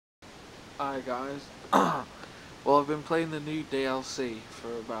Hi guys. Well, I've been playing the new DLC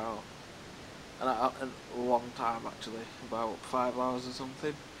for about a long time actually, about 5 hours or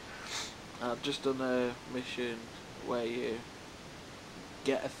something. I've just done a mission where you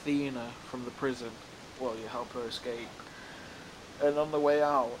get Athena from the prison. Well, you help her escape, and on the way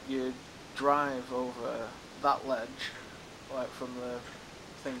out, you drive over that ledge, like from the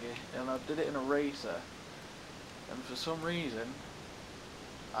thingy. And I did it in a racer, and for some reason,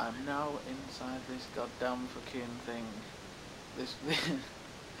 I'm now inside this goddamn fucking thing. This.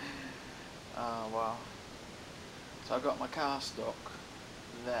 Oh wow. So I got my car stuck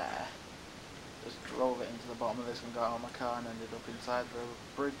there. Just drove it into the bottom of this and got out of my car and ended up inside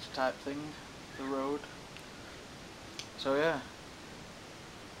the bridge type thing, the road. So yeah,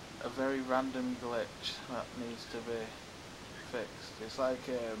 a very random glitch that needs to be fixed. It's like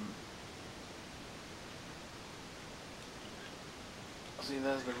see,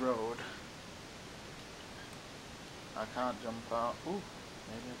 there's the road. I can't jump out. Ooh,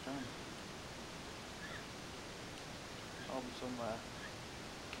 maybe I can. I'll be somewhere.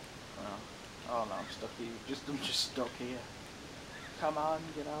 Oh no, I'm stuck here. I'm just stuck here. Come on,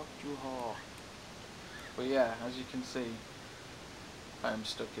 get out, you whore. But yeah, as you can see, I'm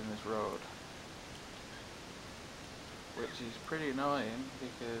stuck in this road, which is pretty annoying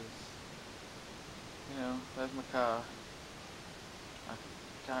because, you know, there's my car. I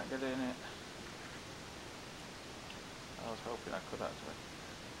can't get in it. I was hoping I could actually.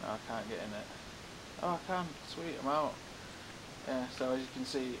 No, I can't get in it. Oh, I can. Sweet, I'm out. Yeah, so as you can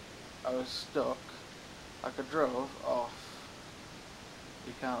see, I was stuck. Like I drove off.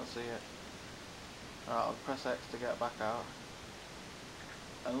 You can't see it. Alright, I'll press X to get back out.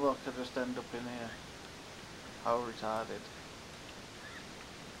 And look, I just end up in here. How retarded.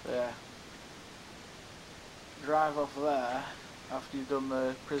 But yeah. Drive off there after you've done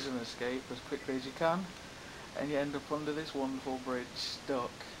the prison escape as quickly as you can, and you end up under this wonderful bridge stuck.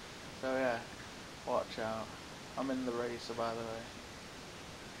 So yeah, watch out. I'm in the racer, by the way.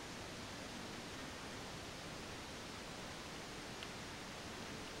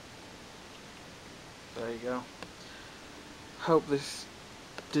 There you go. Hope this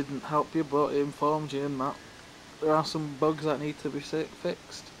didn't help you, but it informed you and that there are some bugs that need to be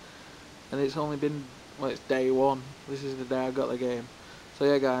fixed. And it's only been, well, it's day one. This is the day I got the game. So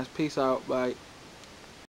yeah guys, peace out, bye.